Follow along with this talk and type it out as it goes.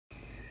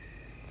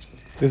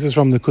This is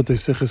from the Kutei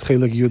Sichos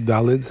Chelik Yud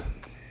Dalid,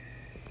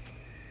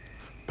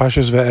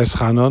 Pashas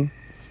Ve'eschanon,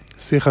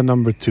 Sicha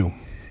number 2.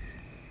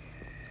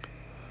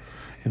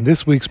 In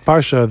this week's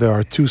Parsha, there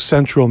are two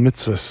central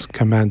mitzvahs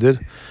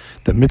commanded,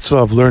 the mitzvah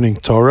of learning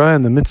Torah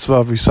and the mitzvah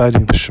of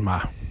reciting the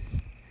Shema.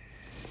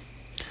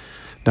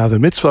 Now, the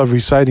mitzvah of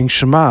reciting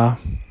Shema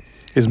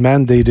is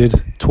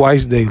mandated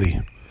twice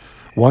daily,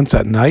 once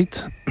at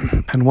night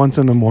and once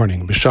in the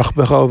morning,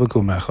 b'shachbecha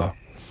u'v'kumecha.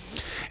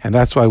 And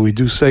that's why we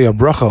do say a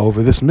bracha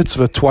over this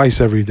mitzvah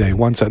twice every day,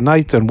 once at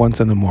night and once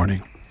in the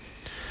morning.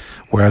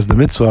 Whereas the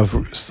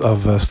mitzvah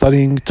of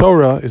studying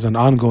Torah is an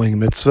ongoing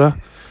mitzvah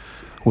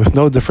with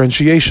no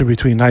differentiation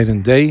between night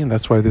and day, and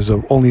that's why there's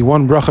only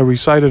one bracha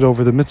recited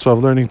over the mitzvah of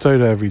learning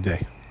Torah every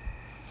day.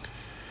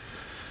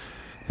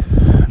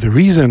 The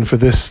reason for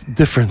this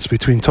difference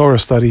between Torah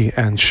study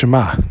and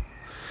Shema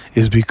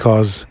is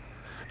because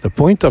the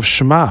point of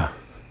Shema,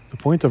 the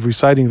point of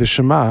reciting the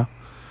Shema,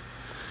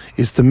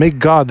 is to make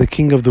God the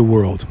king of the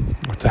world,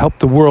 or to help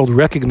the world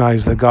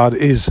recognize that God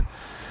is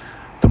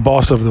the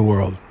boss of the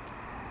world.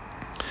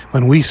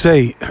 When we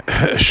say,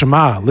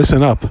 Shema,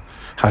 listen up,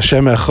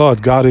 Hashem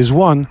Echad, God is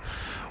one,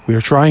 we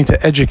are trying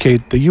to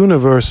educate the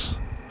universe,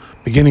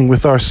 beginning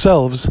with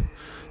ourselves,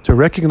 to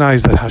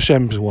recognize that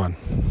Hashem is one.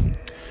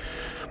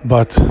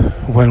 But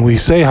when we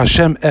say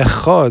Hashem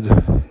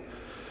Echad,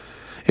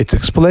 it's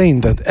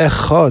explained that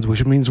Echad,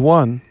 which means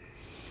one,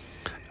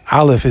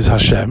 Aleph is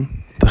Hashem,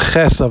 the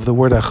ches of the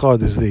word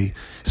Echad is the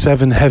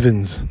 7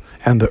 heavens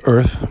and the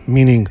earth,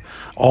 meaning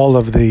all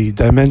of the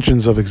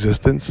dimensions of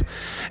existence.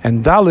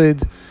 And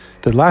Dalid,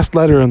 the last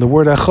letter in the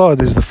word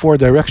Echad, is the 4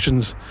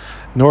 directions,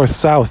 north,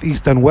 south,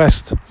 east, and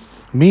west,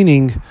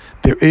 meaning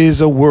there is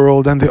a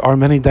world and there are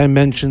many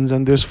dimensions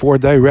and there's 4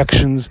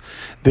 directions.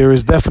 There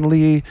is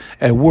definitely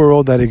a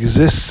world that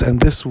exists, and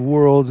this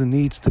world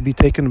needs to be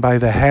taken by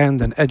the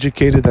hand and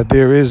educated that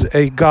there is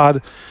a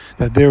God,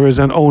 that there is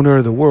an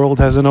owner, the world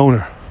has an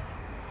owner.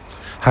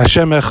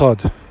 Hashem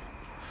Echad.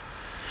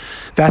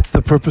 That's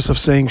the purpose of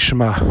saying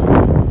Shema.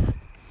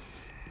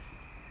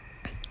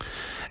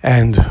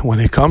 And when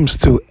it comes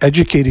to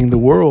educating the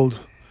world,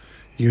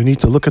 you need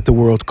to look at the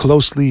world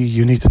closely.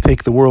 You need to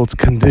take the world's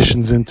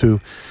conditions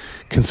into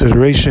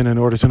consideration in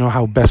order to know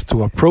how best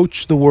to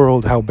approach the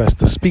world, how best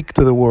to speak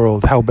to the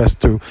world, how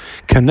best to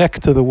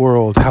connect to the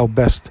world, how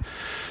best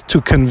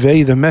to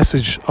convey the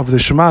message of the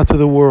Shema to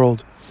the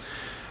world.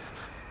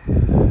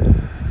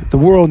 The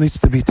world needs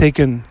to be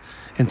taken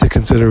into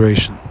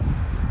consideration.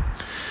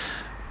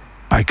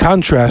 By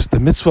contrast, the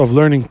mitzvah of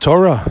learning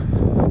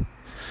Torah,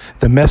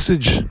 the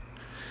message,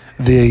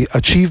 the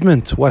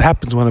achievement, what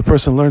happens when a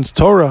person learns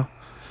Torah,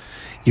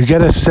 you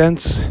get a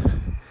sense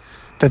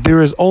that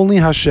there is only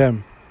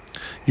Hashem.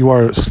 You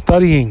are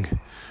studying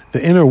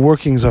the inner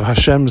workings of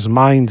Hashem's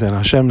mind and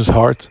Hashem's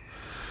heart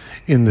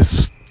in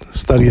this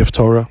study of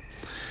Torah.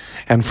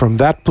 And from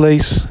that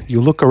place, you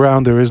look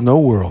around, there is no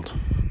world.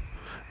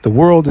 The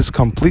world is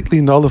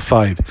completely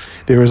nullified.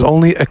 There is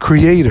only a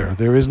creator.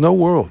 There is no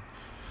world.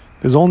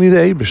 There's only the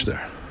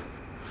Eibishter.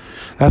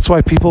 That's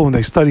why people, when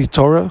they study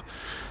Torah,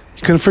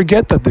 you can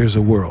forget that there's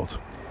a world.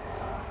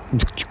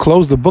 You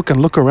close the book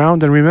and look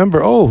around and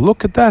remember, oh,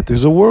 look at that,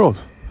 there's a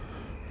world.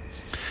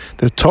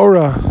 The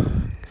Torah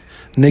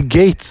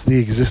negates the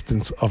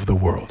existence of the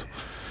world.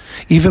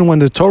 Even when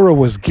the Torah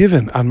was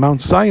given on Mount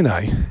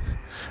Sinai,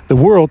 the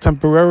world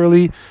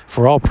temporarily,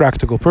 for all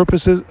practical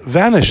purposes,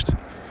 vanished.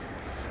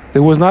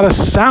 There was not a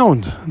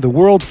sound. The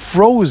world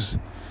froze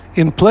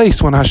in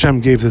place when Hashem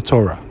gave the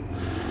Torah.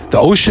 The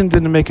ocean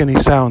didn't make any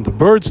sound. The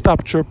birds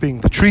stopped chirping.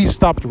 The trees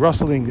stopped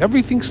rustling.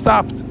 Everything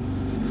stopped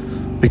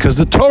because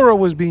the Torah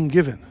was being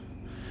given.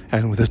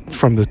 And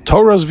from the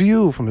Torah's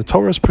view, from the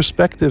Torah's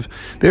perspective,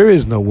 there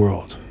is no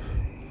world.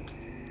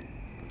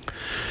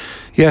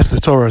 Yes, the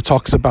Torah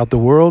talks about the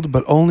world,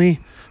 but only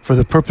for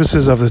the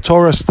purposes of the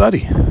Torah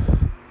study.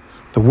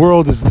 The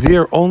world is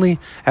there only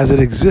as it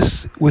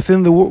exists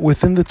within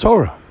the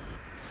Torah.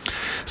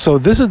 So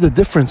this is the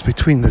difference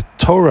between the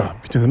Torah,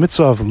 between the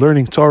mitzvah of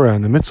learning Torah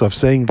and the mitzvah of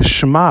saying the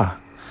Shema,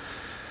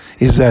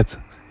 is that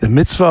the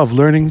mitzvah of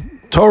learning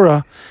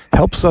Torah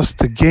helps us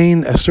to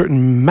gain a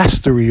certain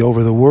mastery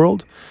over the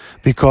world,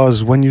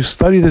 because when you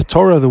study the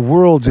Torah, the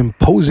world's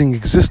imposing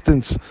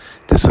existence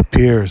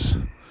disappears,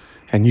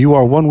 and you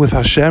are one with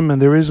Hashem, and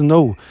there is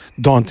no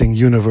daunting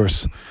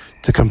universe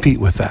to compete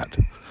with that.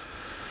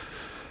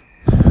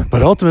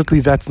 But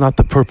ultimately, that's not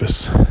the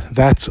purpose.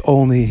 That's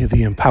only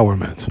the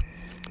empowerment.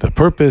 The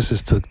purpose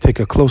is to take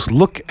a close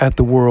look at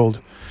the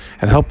world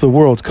and help the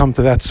world come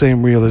to that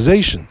same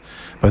realization.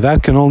 But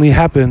that can only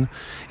happen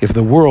if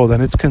the world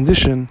and its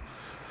condition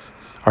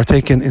are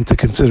taken into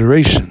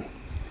consideration.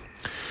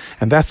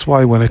 And that's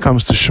why when it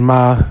comes to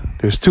Shema,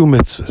 there's 2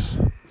 mitzvahs.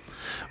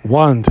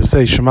 One to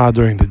say Shema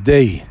during the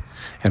day,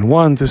 and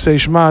one to say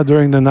Shema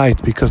during the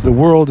night, because the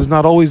world is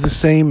not always the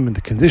same, and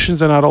the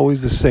conditions are not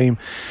always the same,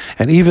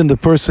 and even the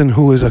person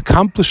who is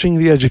accomplishing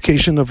the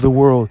education of the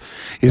world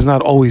is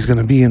not always going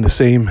to be in the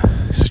same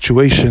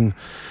situation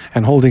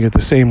and holding at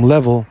the same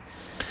level.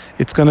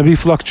 It's going to be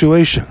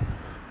fluctuation.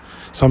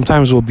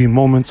 Sometimes will be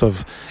moments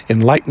of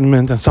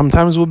enlightenment, and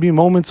sometimes will be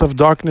moments of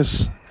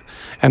darkness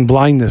and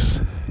blindness.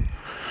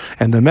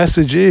 And the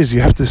message is,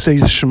 you have to say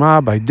the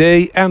Shema by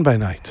day and by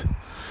night.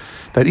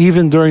 That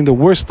even during the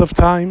worst of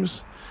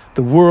times,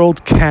 the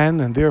world can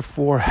and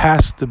therefore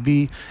has to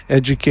be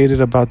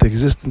educated about the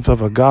existence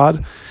of a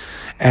God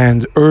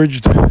and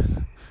urged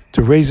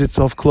to raise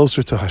itself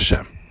closer to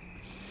Hashem.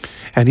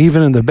 And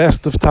even in the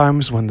best of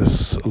times, when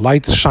the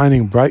light is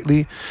shining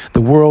brightly,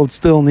 the world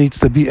still needs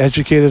to be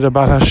educated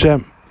about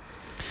Hashem.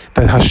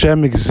 That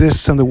Hashem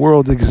exists and the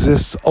world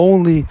exists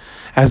only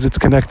as it's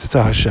connected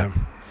to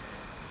Hashem.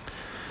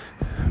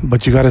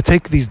 But you got to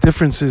take these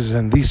differences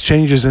and these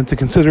changes into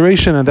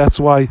consideration, and that's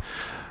why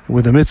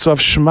with the mitzvah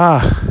of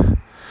Shema,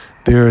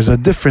 there is a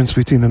difference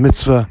between the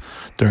mitzvah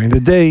during the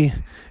day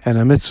and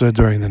a mitzvah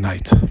during the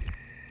night.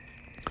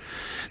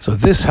 So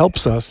this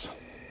helps us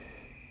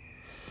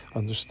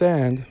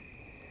understand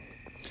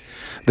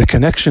the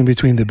connection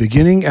between the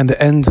beginning and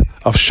the end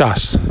of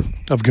Shas,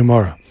 of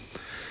Gemara.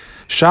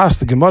 Shas,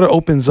 the Gemara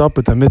opens up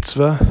with the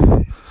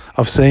mitzvah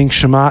of saying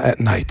Shema at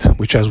night,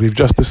 which, as we've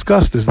just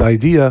discussed, is the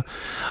idea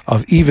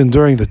of even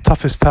during the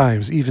toughest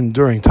times, even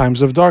during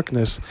times of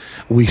darkness,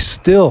 we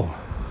still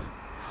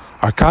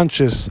are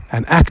conscious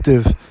and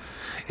active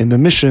in the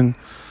mission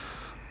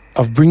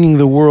of bringing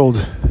the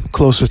world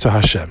closer to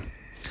Hashem.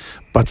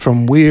 But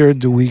from where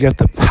do we get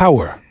the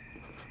power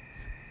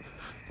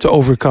to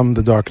overcome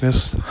the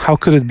darkness? How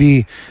could it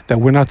be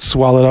that we're not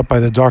swallowed up by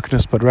the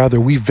darkness, but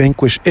rather we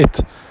vanquish it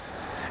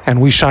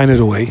and we shine it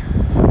away?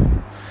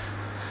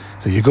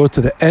 So you go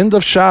to the end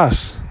of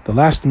Shas, the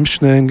last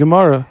Mishnah in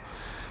Gemara,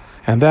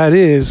 and that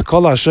is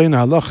Kol Hashein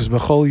Halachos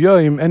B'chol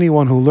Yom.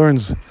 Anyone who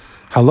learns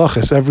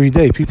halachos every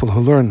day, people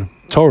who learn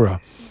Torah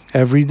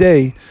every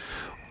day,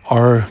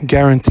 are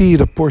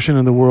guaranteed a portion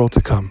in the world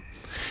to come.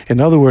 In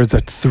other words,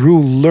 that through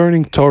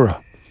learning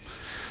Torah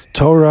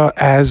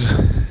as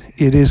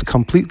it is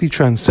completely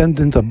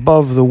transcendent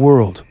above the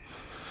world,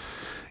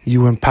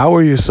 you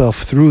empower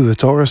yourself through the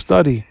Torah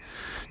study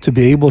to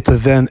be able to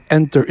then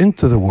enter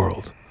into the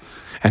world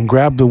and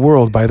grab the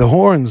world by the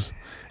horns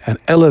and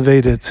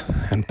elevate it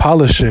and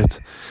polish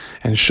it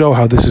and show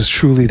how this is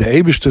truly the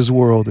Eibishter's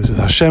world, this is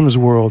Hashem's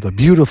world, a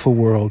beautiful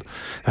world,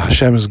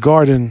 Hashem's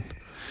garden.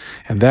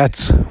 And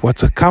that's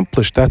what's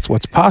accomplished, that's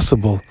what's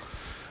possible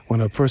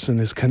when a person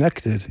is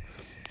connected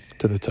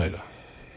to the Torah.